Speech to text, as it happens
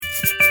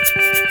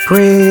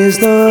Praise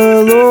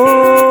the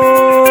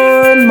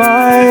Lord,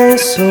 my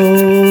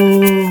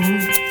soul.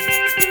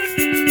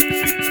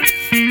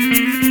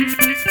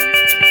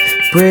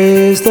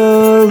 Praise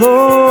the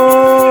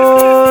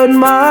Lord,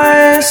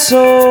 my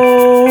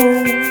soul.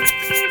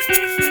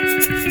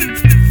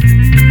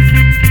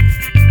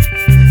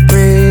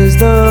 Praise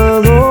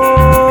the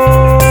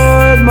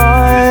Lord,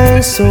 my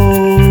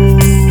soul.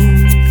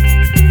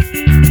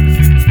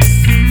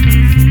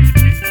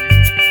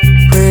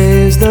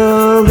 Praise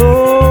the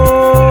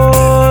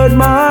Lord,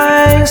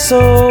 my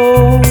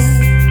soul.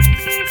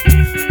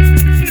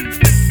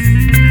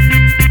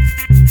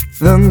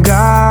 The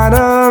God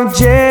of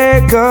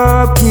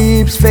Jacob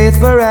keeps faith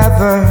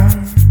forever.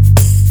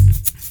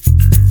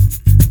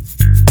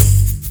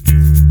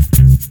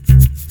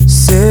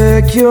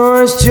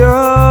 Secures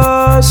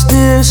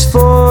justice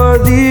for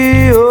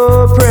the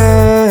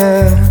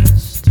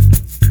oppressed.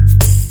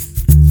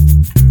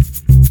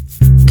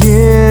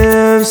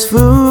 Gives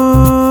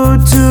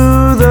food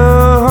to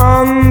the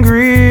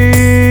hungry.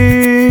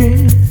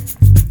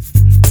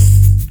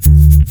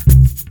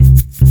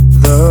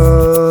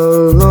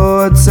 The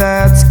Lord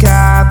sets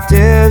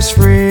captives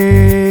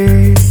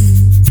free.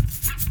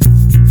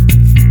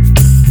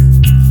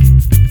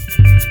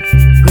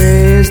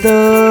 Praise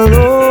the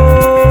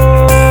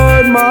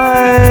Lord,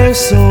 my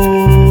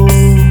soul.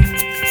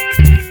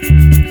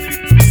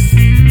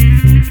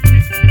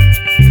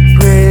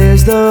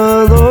 Praise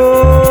the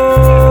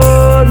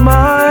Lord,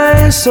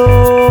 my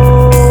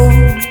soul.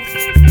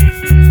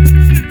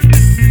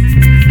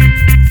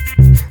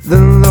 The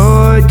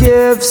Lord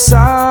gives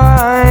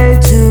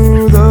sight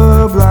to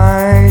the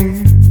blind.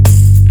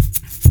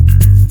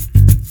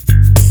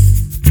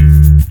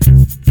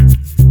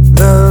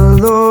 The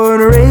Lord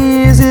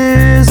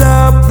raises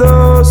up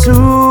those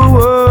who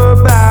were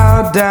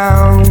bowed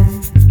down.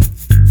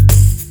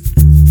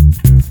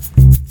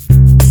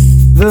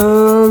 The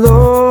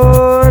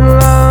Lord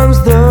loves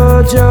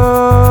the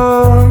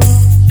just.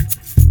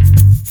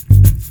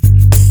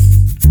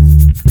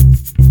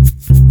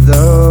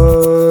 The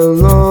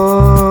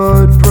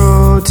Lord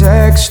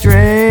protects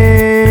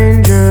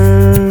strangers.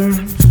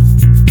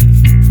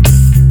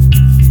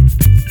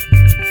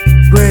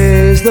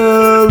 Praise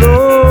the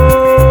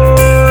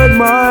Lord,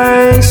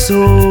 my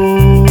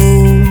soul.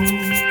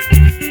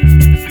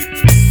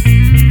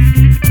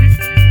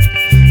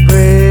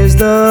 Praise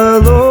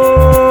the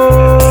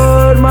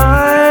Lord,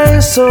 my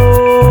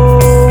soul.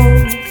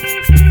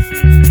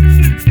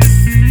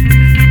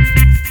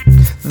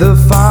 The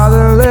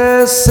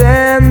fatherless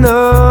and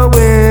the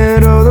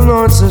widow the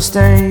Lord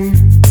sustains.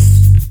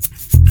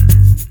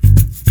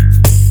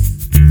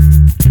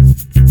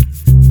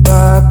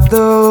 But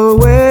the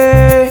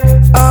way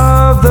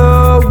of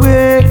the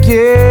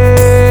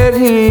wicked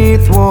he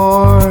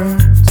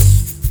thwarts.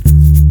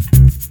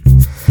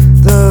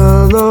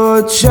 The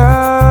Lord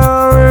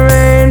shall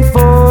reign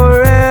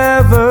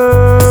forever.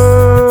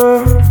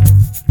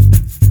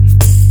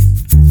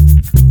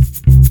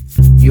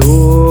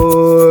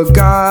 Your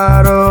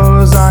God,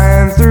 O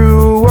Zion,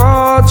 through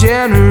all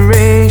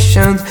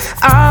generations.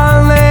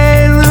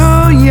 Alleluia.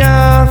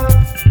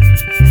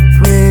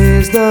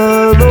 Praise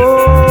the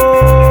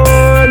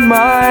Lord,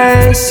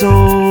 my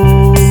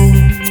soul.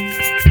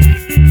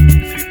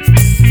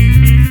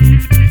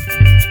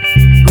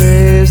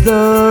 Praise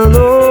the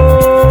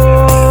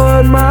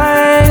Lord,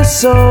 my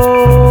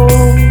soul.